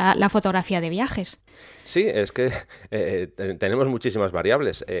un poco la fotografía de viajes. Sí, es que tenemos muchísimas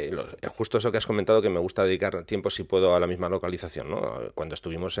variables. Justo eso que has comentado, que me gusta dedicar tiempo si puedo a la misma localización, ¿no? Cuando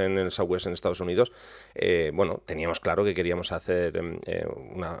estuvimos en el Southwest en Estados Unidos, teníamos claro que queríamos hacer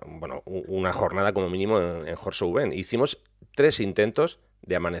una jornada como mínimo en Horseshoe Bend. Hicimos 3 intentos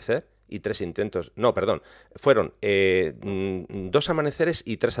de amanecer y 3 intentos... No, perdón. Fueron 2 amaneceres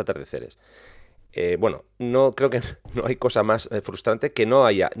y 3 atardeceres. No creo que no hay cosa más frustrante que no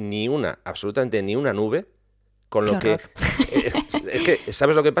haya absolutamente ni una nube, con lo que... es que,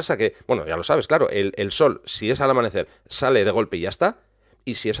 ¿sabes lo que pasa? Que, bueno, ya lo sabes, claro, el sol, si es al amanecer, sale de golpe y ya está,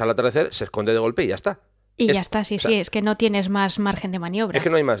 y si es al atardecer, se esconde de golpe y ya está. Y ya está, sí, es que no tienes más margen de maniobra. Es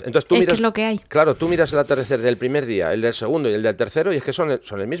que no hay más. Entonces tú miras, que es lo que hay. Claro, tú miras el atardecer del primer día, el del segundo y el del tercero, y es que son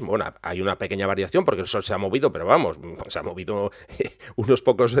el mismo. Bueno, hay una pequeña variación porque el sol se ha movido, pero vamos, se ha movido unos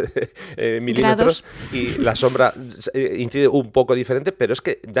pocos milímetros y la sombra incide un poco diferente, pero es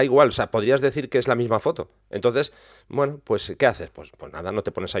que da igual, o sea, podrías decir que es la misma foto. Entonces, bueno, pues ¿qué haces? Pues nada, no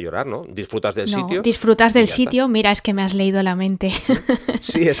te pones a llorar, ¿no? Disfrutas del sitio. Disfrutas del sitio, mira, es que me has leído la mente.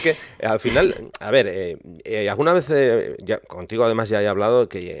 Sí, es que al final, a ver... alguna vez, contigo además ya he hablado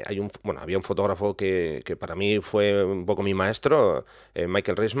que había un fotógrafo que para mí fue un poco mi maestro,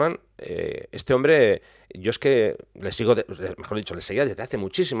 Michael Reisman. Este hombre, yo es que le sigo, mejor dicho, le seguía desde hace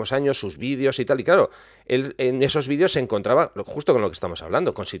muchísimos años sus vídeos y tal, y claro, él en esos vídeos se encontraba justo con lo que estamos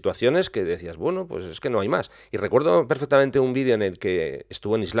hablando, con situaciones que decías, bueno, pues es que no hay más. Y recuerdo perfectamente un vídeo en el que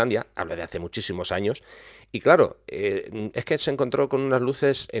estuvo en Islandia, hablo de hace muchísimos años, y claro, es que se encontró con unas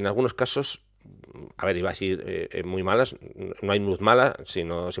luces, en algunos casos, a ver, iba a decir muy malas, no hay luz mala,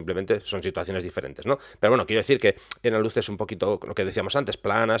 sino simplemente son situaciones diferentes, ¿no? Pero bueno, quiero decir que eran luces un poquito, lo que decíamos antes,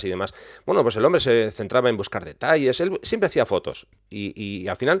 planas y demás. Bueno, pues el hombre se centraba en buscar detalles, él siempre hacía fotos y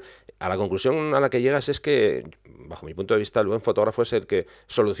al final, a la conclusión a la que llegas es que, bajo mi punto de vista, el buen fotógrafo es el que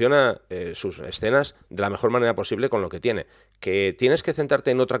soluciona sus escenas de la mejor manera posible con lo que tiene. ¿Que tienes que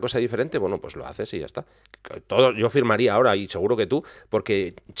centrarte en otra cosa diferente? Bueno, pues lo haces y ya está. Yo firmaría ahora, y seguro que tú,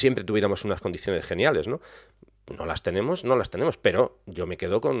 porque siempre tuviéramos unas condiciones geniales, ¿no? no las tenemos, pero yo me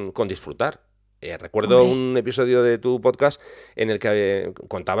quedo con disfrutar. Recuerdo un episodio de tu podcast en el que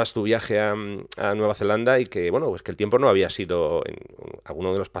contabas tu viaje a Nueva Zelanda y que, bueno, pues que el tiempo no había sido, en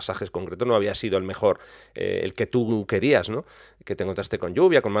alguno de los pasajes concretos, no había sido el mejor, el que tú querías, ¿no? Que te encontraste con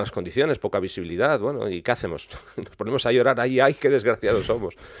lluvia, con malas condiciones, poca visibilidad, bueno, ¿y qué hacemos? Nos ponemos a llorar ahí, ¡ay, qué desgraciados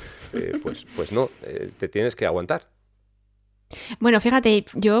somos! Pues no, te tienes que aguantar. Bueno, fíjate,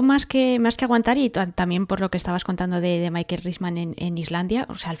 yo más que aguantar, y también por lo que estabas contando de Michael Risman en Islandia,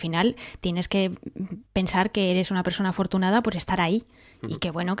 o sea, al final tienes que pensar que eres una persona afortunada por estar ahí. Y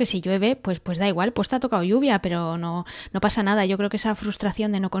que bueno, que si llueve, pues da igual, pues te ha tocado lluvia, pero no pasa nada. Yo creo que esa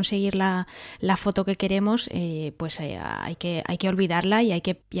frustración de no conseguir la foto que queremos, hay que olvidarla y hay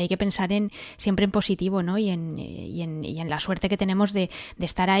que pensar siempre en positivo, ¿no? Y en la suerte que tenemos de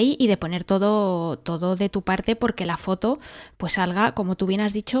estar ahí y de poner todo de tu parte porque la foto pues salga, como tú bien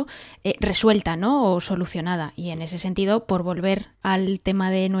has dicho, resuelta, ¿no? O solucionada. Y en ese sentido, por volver al tema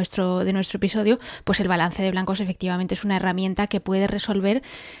de nuestro episodio, pues el balance de blancos efectivamente es una herramienta que puede resolver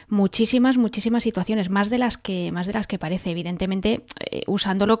muchísimas situaciones, más de las que parece, evidentemente,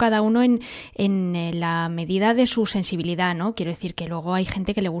 usándolo cada uno en la medida de su sensibilidad, ¿no? Quiero decir que luego hay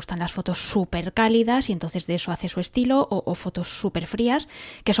gente que le gustan las fotos súper cálidas y entonces de eso hace su estilo, o fotos súper frías,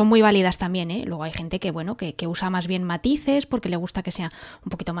 que son muy válidas también, ¿eh? Luego hay gente que, bueno, que usa más bien matices porque le gusta que sea un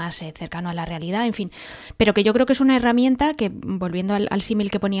poquito más cercano a la realidad, en fin, pero que yo creo que es una herramienta que, volviendo al símil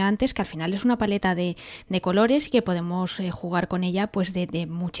que ponía antes, que al final es una paleta de colores y que podemos jugar con ella pues de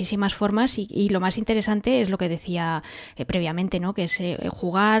muchísimas formas y lo más interesante es lo que decía previamente, ¿no? Que es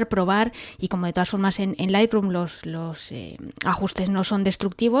jugar, probar, y como de todas formas en Lightroom los ajustes no son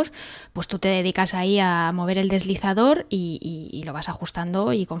destructivos, pues tú te dedicas ahí a mover el deslizador y lo vas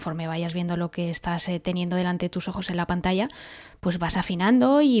ajustando, y conforme vayas viendo lo que estás teniendo delante de tus ojos en la pantalla, pues vas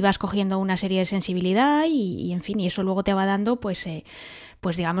afinando y vas cogiendo una serie de sensibilidad y en fin, y eso luego te va dando pues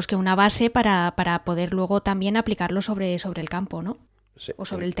digamos que una base para poder luego también aplicarlo sobre el campo, ¿no? Sí, o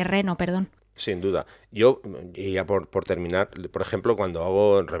sobre el terreno, perdón. Sin duda. Yo, y ya por terminar, por ejemplo, cuando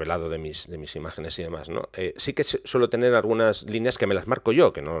hago revelado de mis imágenes y demás, ¿no? Sí que suelo tener algunas líneas que me las marco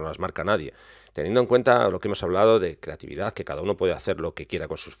yo, que no las marca nadie. Teniendo en cuenta lo que hemos hablado de creatividad, que cada uno puede hacer lo que quiera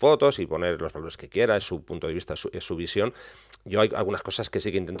con sus fotos y poner los valores que quiera, es su punto de vista, es su visión. Yo hay algunas cosas que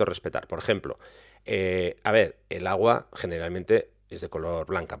sí que intento respetar. Por ejemplo, el agua generalmente es de color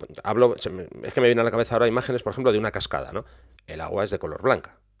blanca. Es que me vienen a la cabeza ahora imágenes, por ejemplo, de una cascada, ¿no? El agua es de color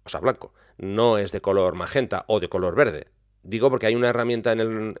blanco, no es de color magenta o de color verde. Digo porque hay una herramienta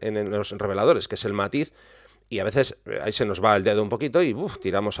en los reveladores, que es el matiz, y a veces ahí se nos va el dedo un poquito y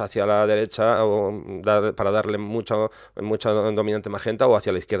tiramos hacia la derecha para darle mucho dominante magenta, o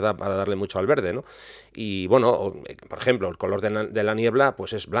hacia la izquierda para darle mucho al verde, ¿no? Y bueno, por ejemplo, el color de la niebla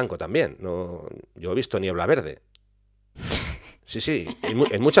pues es blanco también. No, yo he visto niebla verde. Sí,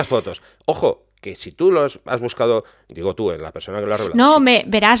 en muchas fotos. Ojo, que si tú los has buscado, digo tú, la persona que lo ha revelado. No, me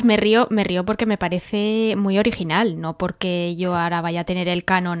río porque me parece muy original, no porque yo ahora vaya a tener el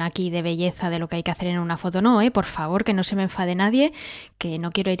canon aquí de belleza de lo que hay que hacer en una foto, no, por favor, que no se me enfade nadie, que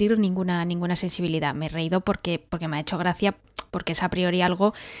no quiero herir ninguna sensibilidad. Me he reído porque me ha hecho gracia, porque es a priori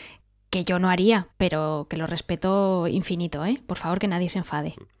algo que yo no haría, pero que lo respeto infinito, por favor, que nadie se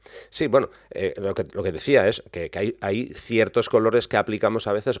enfade. Sí, bueno, lo que decía es que hay ciertos colores que aplicamos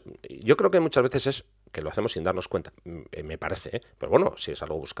a veces. Yo creo que muchas veces es que lo hacemos sin darnos cuenta, me parece, pero bueno, si es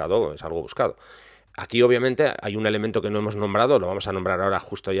algo buscado, es algo buscado. Aquí obviamente hay un elemento que no hemos nombrado, lo vamos a nombrar ahora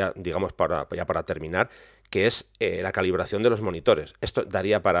justo ya, digamos, para terminar, que es la calibración de los monitores. Esto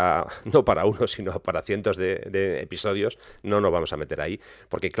daría no para uno, sino para cientos de episodios. No nos vamos a meter ahí,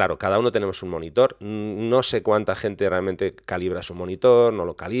 porque claro, cada uno tenemos un monitor. No sé cuánta gente realmente calibra su monitor, no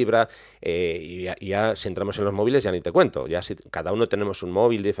lo calibra, y ya si entramos en los móviles ya ni te cuento. Ya si cada uno tenemos un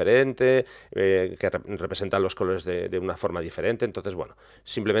móvil diferente, que representa los colores de una forma diferente. Entonces, bueno,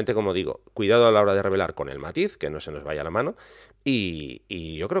 simplemente, como digo, cuidado a la hora de revelar con el matiz, que no se nos vaya la mano,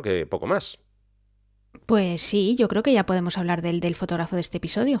 y yo creo que poco más. Pues sí, yo creo que ya podemos hablar del fotógrafo de este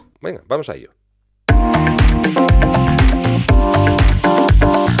episodio. Venga, vamos a ello.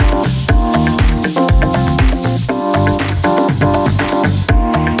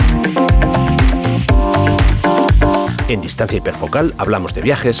 En Distancia Hiperfocal hablamos de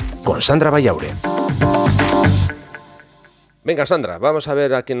viajes con Sandra Vallaure. Venga, Sandra, vamos a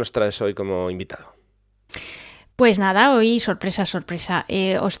ver a quién nos traes hoy como invitado. Pues nada, hoy sorpresa, sorpresa.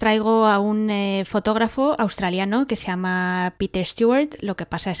 Os traigo a un fotógrafo australiano que se llama Peter Stewart. Lo que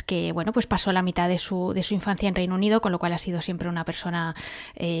pasa es que, bueno, pues pasó la mitad de su infancia en Reino Unido, con lo cual ha sido siempre una persona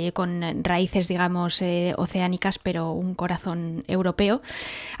con raíces, digamos, oceánicas, pero un corazón europeo.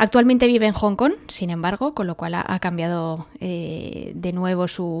 Actualmente vive en Hong Kong, sin embargo, con lo cual ha cambiado de nuevo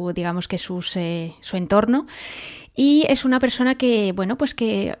su entorno. Y es una persona que, bueno, pues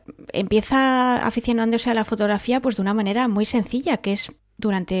que empieza aficionándose a la fotografía pues de una manera muy sencilla, que es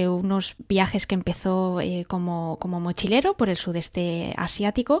durante unos viajes que empezó como mochilero por el sudeste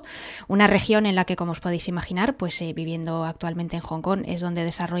asiático, una región en la que, como os podéis imaginar, pues viviendo actualmente en Hong Kong es donde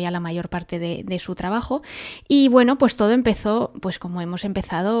desarrolla la mayor parte de su trabajo. Y bueno, pues todo empezó, pues como hemos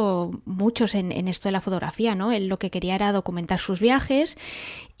empezado muchos en esto de la fotografía, ¿no? Él lo que quería era documentar sus viajes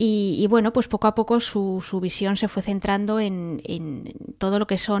y bueno, pues poco a poco su visión se fue centrando en todo lo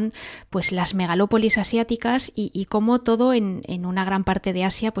que son pues las megalópolis asiáticas y cómo todo en una gran parte de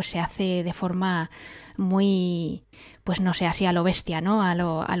Asia pues se hace de forma muy, pues no sé, así a lo bestia, ¿no? A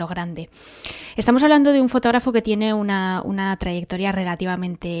lo grande. Estamos hablando de un fotógrafo que tiene una trayectoria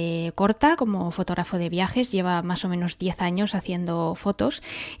relativamente corta como fotógrafo de viajes, lleva más o menos 10 años haciendo fotos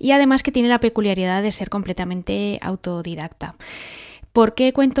y además que tiene la peculiaridad de ser completamente autodidacta. ¿Por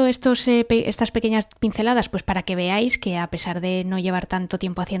qué cuento estas pequeñas pinceladas? Pues para que veáis que a pesar de no llevar tanto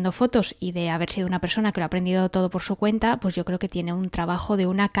tiempo haciendo fotos y de haber sido una persona que lo ha aprendido todo por su cuenta, pues yo creo que tiene un trabajo de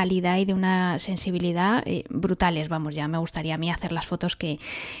una calidad y de una sensibilidad brutales. Vamos, ya me gustaría a mí hacer las fotos que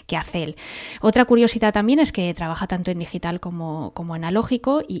hace él. Otra curiosidad también es que trabaja tanto en digital como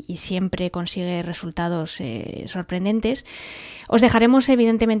analógico y siempre consigue resultados sorprendentes. Os dejaremos,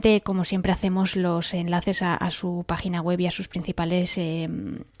 evidentemente, como siempre hacemos, los enlaces a su página web y a sus principales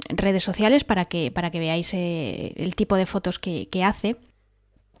redes sociales para que veáis el tipo de fotos que hace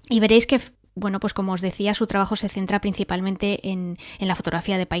y veréis que, bueno, pues como os decía, su trabajo se centra principalmente en la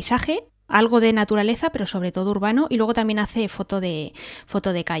fotografía de paisaje, algo de naturaleza, pero sobre todo urbano, y luego también hace foto de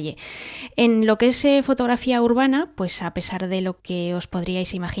calle. En lo que es fotografía urbana, pues a pesar de lo que os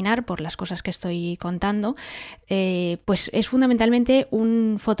podríais imaginar por las cosas que estoy contando, pues es fundamentalmente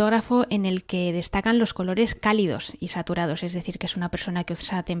un fotógrafo en el que destacan los colores cálidos y saturados, es decir, que es una persona que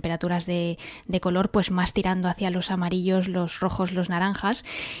usa temperaturas de color pues más tirando hacia los amarillos, los rojos, los naranjas,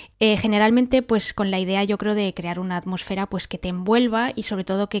 generalmente pues con la idea, yo creo, de crear una atmósfera pues que te envuelva y sobre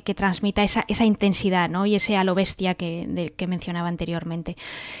todo que transmita esa intensidad, ¿no? Y ese a lo bestia que mencionaba anteriormente.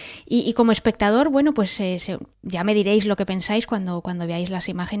 Y como espectador, bueno, pues ya me diréis lo que pensáis cuando veáis las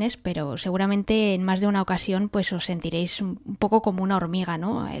imágenes, pero seguramente en más de una ocasión pues os sentiréis un poco como una hormiga,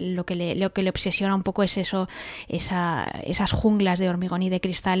 ¿no? Lo que le obsesiona un poco es eso, esas junglas de hormigón y de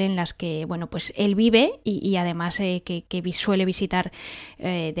cristal en las que, bueno, pues él vive y además que suele visitar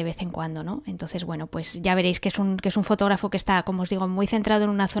de vez en cuando, ¿no? Entonces, bueno, pues ya veréis que es un fotógrafo que está, como os digo, muy centrado en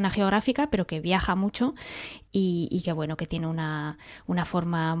una zona geográfica, pero que viaja mucho y que, bueno, que tiene una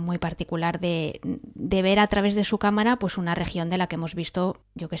forma muy particular de ver a través de su cámara pues una región de la que hemos visto,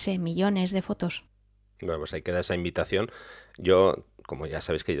 yo qué sé, millones de fotos. Bueno, pues ahí queda esa invitación. Yo, como ya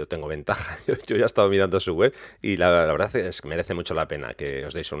sabéis que yo tengo ventaja, yo ya he estado mirando su web y la verdad es que merece mucho la pena que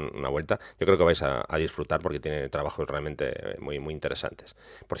os deis una vuelta. Yo creo que vais a disfrutar porque tiene trabajos realmente muy, muy interesantes.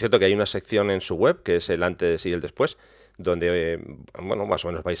 Por cierto, que hay una sección en su web que es el antes y el después, donde, bueno, más o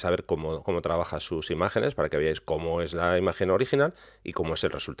menos vais a ver cómo trabaja sus imágenes para que veáis cómo es la imagen original y cómo es el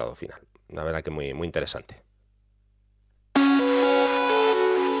resultado final. La verdad que muy, muy interesante.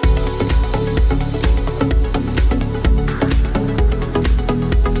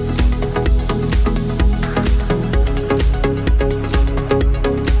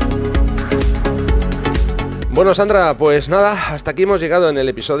 Bueno, Sandra, pues nada, hasta aquí hemos llegado en el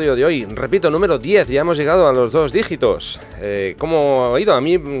episodio de hoy. Repito, número 10, ya hemos llegado a los 2 dígitos. ¿Cómo ha ido? A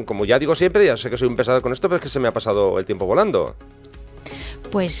mí, como ya digo siempre, ya sé que soy un pesado con esto, pero es que se me ha pasado el tiempo volando.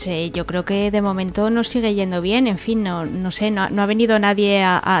 Pues yo creo que de momento nos sigue yendo bien, en fin, no sé, no ha venido nadie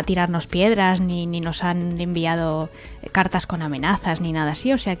a tirarnos piedras, ni nos han enviado cartas con amenazas, ni nada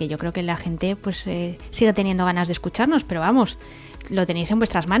así, o sea que yo creo que la gente pues sigue teniendo ganas de escucharnos, pero vamos, lo tenéis en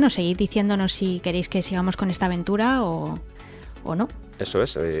vuestras manos, seguid diciéndonos si queréis que sigamos con esta aventura o no. Eso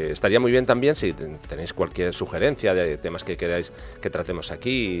es, estaría muy bien también si tenéis cualquier sugerencia de temas que queráis que tratemos aquí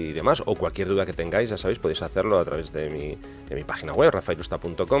y demás, o cualquier duda que tengáis, ya sabéis, podéis hacerlo a través de mi página web,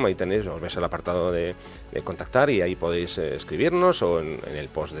 rafaelusta.com, ahí tenéis, os veis el apartado de contactar y ahí podéis escribirnos o en el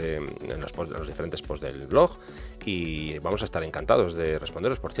post en los diferentes posts del blog y vamos a estar encantados de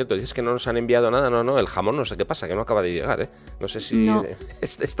responderos. Por cierto, dices que no nos han enviado nada, no, el jamón no sé qué pasa, que no acaba de llegar, no sé si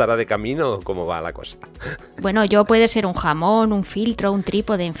estará de camino o cómo va la cosa. Bueno, puede ser un jamón, un filtro, gorro, un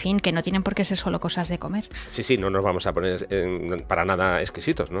trípode, en fin, que no tienen por qué ser solo cosas de comer. Sí, no nos vamos a poner para nada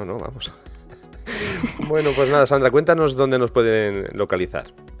exquisitos, no, vamos. Bueno, pues nada, Sandra, cuéntanos dónde nos pueden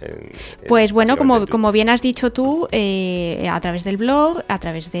localizar. Pues bueno, como bien has dicho tú, a través del blog, a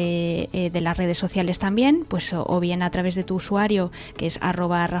través de las redes sociales también, pues o bien a través de tu usuario, que es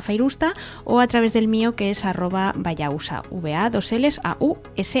 @rafairusta, o a través del mío, que es @vallausa,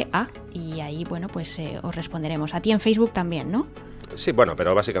 VA2LsAUSA, y ahí, bueno, pues os responderemos. A ti en Facebook también, ¿no? Sí, bueno,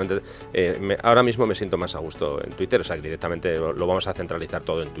 pero básicamente ahora mismo me siento más a gusto en Twitter, o sea que directamente lo vamos a centralizar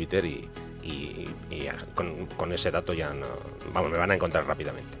todo en Twitter y con ese dato ya me van a encontrar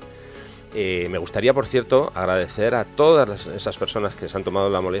rápidamente. Me gustaría, por cierto, agradecer a todas esas personas que se han tomado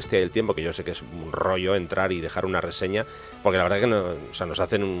la molestia y el tiempo, que yo sé que es un rollo entrar y dejar una reseña, porque la verdad que nos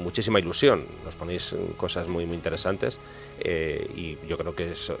hacen muchísima ilusión, nos ponéis cosas muy, muy interesantes, y yo creo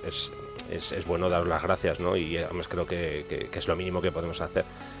que eso es bueno daros las gracias, ¿no? Y además creo que es lo mínimo que podemos hacer.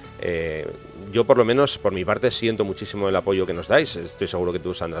 Yo por lo menos por mi parte siento muchísimo el apoyo que nos dais, estoy seguro que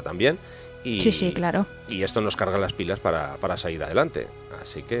tú, Sandra, también, y, sí, claro, y esto nos carga las pilas para seguir adelante,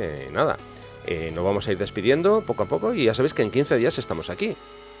 así que nada, nos vamos a ir despidiendo poco a poco y ya sabéis que en 15 días estamos aquí,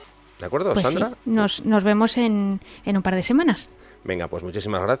 ¿de acuerdo, pues Sandra? Sí, nos vemos en un par de semanas. Venga, pues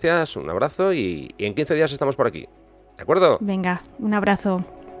muchísimas gracias, un abrazo y en 15 días estamos por aquí, ¿de acuerdo? Venga, un abrazo.